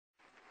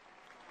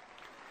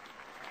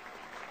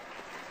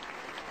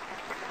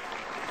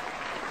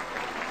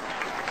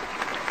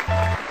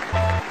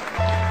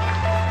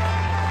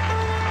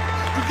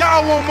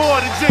y'all want more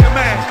than Jigga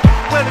Man,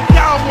 well if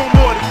y'all want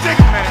more than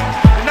Jigga Man,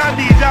 then I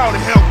need y'all to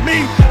help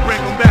me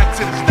bring them back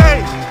to the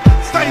stage.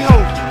 Stay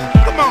hold.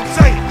 Come on,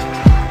 say it.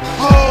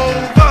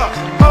 Hold up,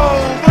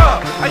 hold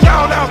up. Are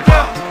y'all out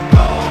there?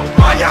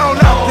 Are y'all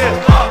out there?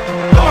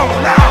 Come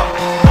on, loud.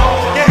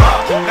 Yeah,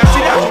 now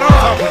see that's what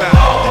I'm talking about.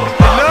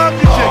 They love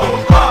you, Jigga.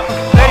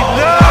 They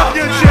love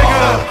you,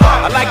 Jigga.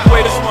 I like the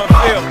way this one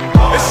feels.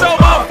 It's so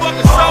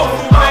motherfucking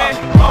soulful, man.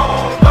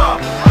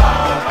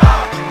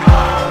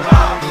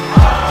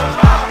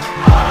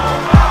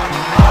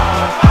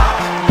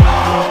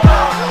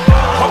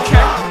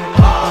 Okay.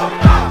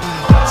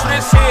 So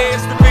this here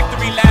is the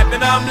victory lap,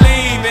 and I'm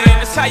leaving.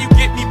 That's how you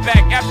get me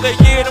back. After a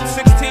year, them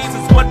 16s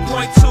is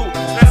 1.2. So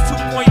that's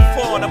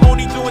 2.4, and I'm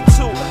only doing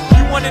 2.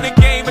 You want in the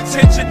game,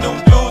 attention, new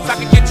dudes. I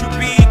can get you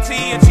BET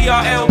and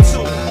TRL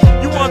too.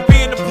 You want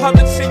be in the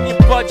public, in your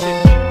budget.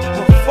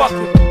 Well, fuck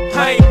it,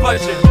 I ain't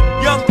budget.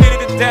 Young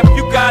did it to death,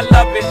 you gotta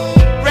love it.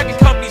 Record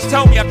companies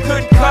told me I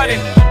couldn't cut it.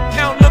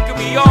 Now look at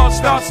me, all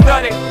start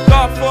studying.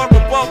 God for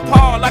a one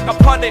par like a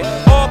pundit.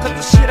 All cause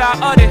the shit I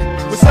uttered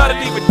was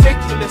utterly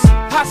ridiculous.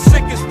 How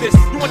sick is this?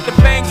 You want the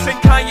bang, send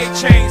Kanye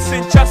chains,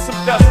 send just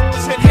some dust,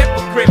 send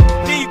hypocrite.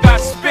 Then you got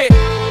spit,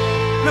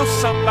 little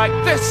something like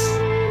this.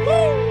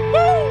 Woo!